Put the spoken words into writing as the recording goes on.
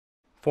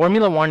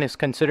Formula One is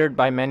considered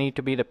by many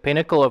to be the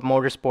pinnacle of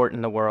motorsport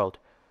in the world.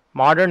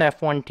 Modern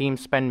F1 teams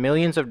spend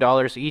millions of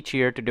dollars each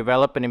year to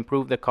develop and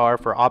improve the car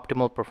for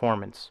optimal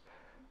performance.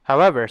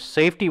 However,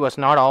 safety was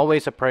not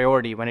always a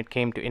priority when it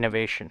came to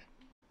innovation.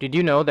 Did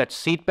you know that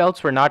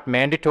seatbelts were not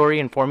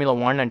mandatory in Formula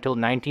One until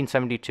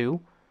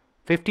 1972?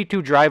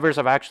 52 drivers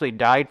have actually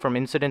died from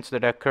incidents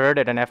that occurred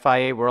at an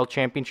FIA World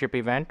Championship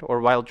event or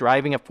while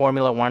driving a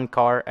Formula One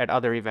car at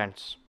other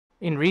events.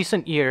 In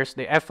recent years,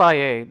 the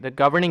FIA, the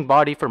governing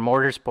body for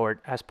motorsport,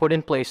 has put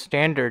in place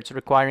standards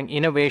requiring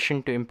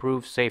innovation to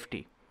improve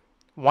safety.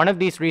 One of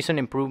these recent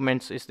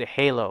improvements is the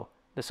halo,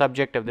 the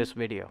subject of this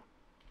video.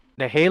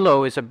 The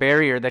halo is a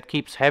barrier that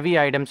keeps heavy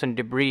items and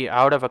debris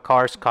out of a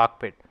car's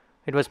cockpit.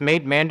 It was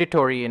made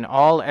mandatory in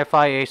all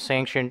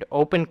FIA-sanctioned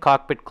open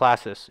cockpit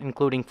classes,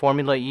 including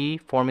Formula E,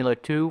 Formula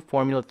 2,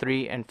 Formula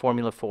 3, and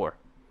Formula 4.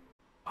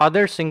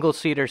 Other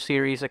single-seater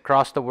series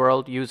across the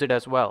world use it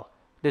as well.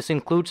 This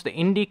includes the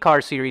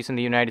IndyCar series in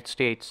the United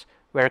States,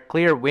 where a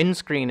clear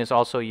windscreen is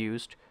also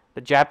used,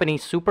 the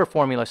Japanese Super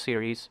Formula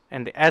series,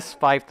 and the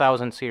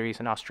S5000 series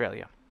in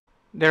Australia.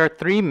 There are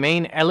three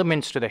main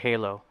elements to the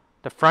halo: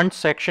 the front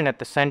section at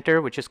the center,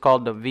 which is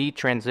called the V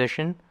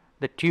transition,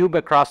 the tube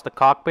across the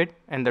cockpit,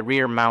 and the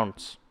rear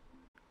mounts.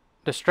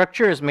 The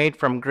structure is made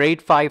from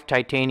grade 5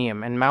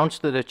 titanium and mounts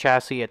to the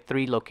chassis at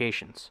 3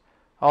 locations.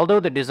 Although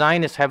the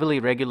design is heavily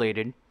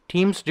regulated,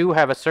 teams do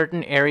have a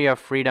certain area of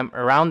freedom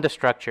around the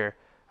structure,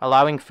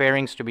 allowing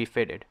fairings to be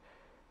fitted.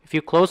 If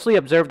you closely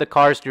observe the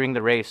cars during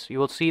the race, you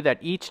will see that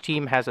each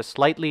team has a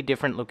slightly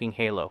different looking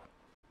halo.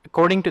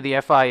 According to the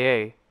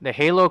FIA, the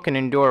halo can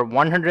endure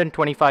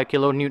 125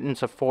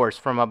 kilonewtons of force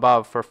from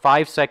above for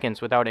 5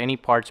 seconds without any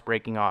parts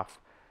breaking off,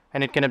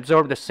 and it can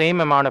absorb the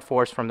same amount of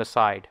force from the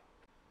side.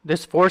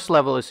 This force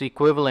level is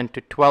equivalent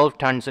to 12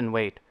 tons in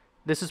weight.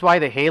 This is why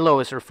the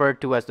halo is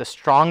referred to as the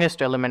strongest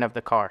element of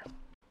the car.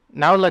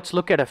 Now let's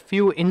look at a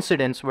few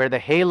incidents where the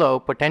halo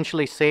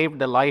potentially saved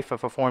the life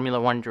of a Formula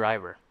One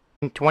driver.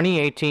 In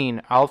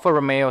 2018, Alfa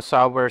Romeo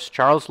Sauber's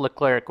Charles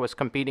Leclerc was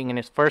competing in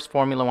his first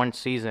Formula One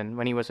season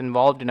when he was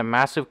involved in a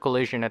massive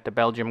collision at the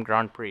Belgium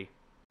Grand Prix.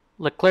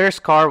 Leclerc's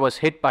car was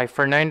hit by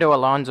Fernando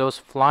Alonso's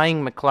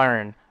flying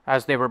McLaren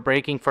as they were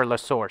braking for La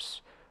Source.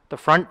 The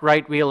front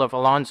right wheel of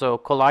Alonso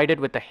collided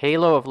with the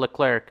halo of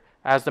Leclerc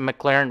as the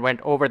McLaren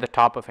went over the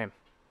top of him.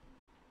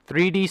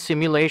 3D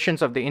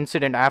simulations of the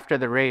incident after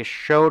the race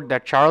showed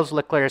that Charles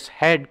Leclerc's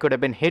head could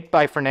have been hit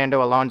by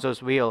Fernando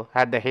Alonso's wheel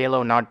had the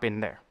halo not been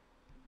there.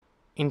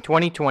 In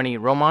 2020,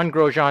 Romain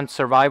Grosjean's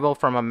survival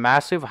from a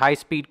massive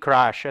high-speed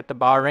crash at the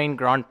Bahrain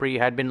Grand Prix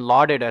had been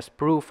lauded as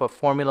proof of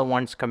Formula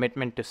One's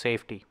commitment to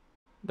safety.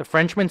 The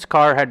Frenchman's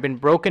car had been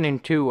broken in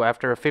two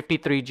after a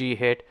 53G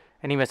hit,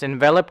 and he was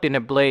enveloped in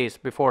a blaze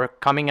before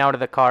coming out of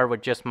the car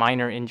with just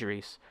minor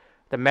injuries.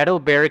 The metal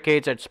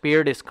barricades had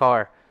speared his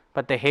car,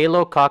 but the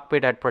halo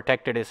cockpit had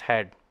protected his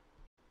head.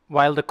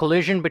 While the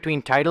collision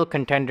between title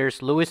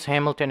contenders Lewis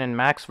Hamilton and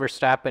Max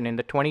Verstappen in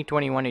the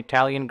 2021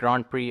 Italian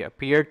Grand Prix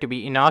appeared to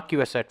be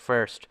innocuous at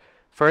first,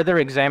 further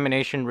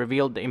examination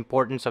revealed the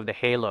importance of the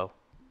halo.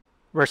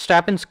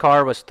 Verstappen's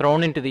car was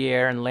thrown into the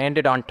air and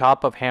landed on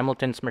top of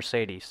Hamilton's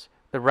Mercedes.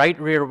 The right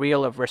rear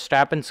wheel of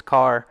Verstappen's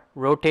car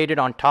rotated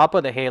on top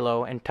of the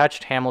halo and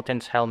touched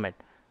Hamilton's helmet.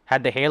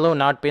 Had the halo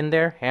not been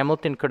there,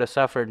 Hamilton could have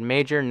suffered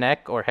major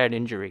neck or head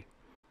injury.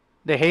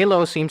 The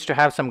halo seems to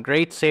have some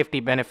great safety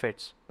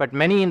benefits, but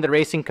many in the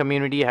racing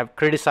community have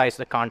criticized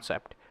the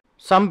concept.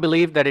 Some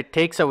believe that it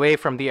takes away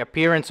from the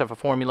appearance of a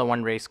Formula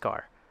One race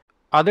car.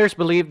 Others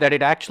believe that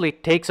it actually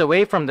takes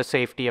away from the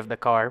safety of the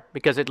car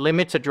because it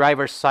limits a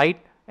driver's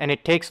sight and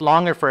it takes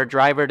longer for a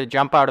driver to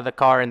jump out of the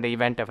car in the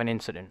event of an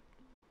incident.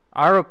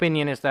 Our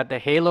opinion is that the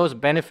halo's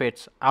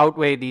benefits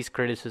outweigh these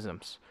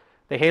criticisms.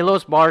 The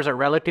halo's bars are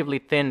relatively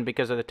thin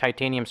because of the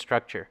titanium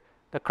structure.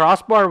 The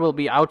crossbar will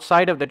be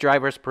outside of the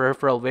driver's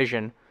peripheral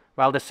vision,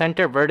 while the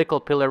center vertical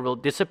pillar will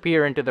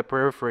disappear into the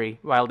periphery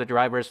while the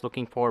driver is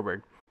looking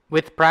forward.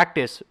 With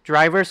practice,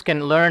 drivers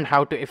can learn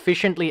how to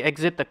efficiently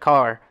exit the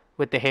car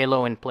with the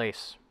halo in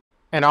place.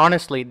 And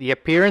honestly, the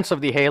appearance of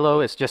the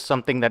halo is just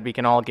something that we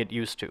can all get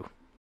used to.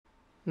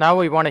 Now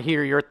we want to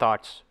hear your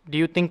thoughts. Do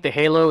you think the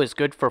halo is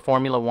good for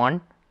Formula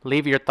One?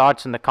 Leave your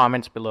thoughts in the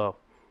comments below.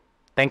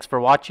 Thanks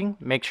for watching.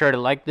 Make sure to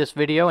like this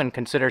video and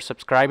consider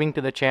subscribing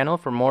to the channel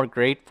for more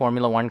great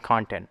Formula One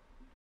content.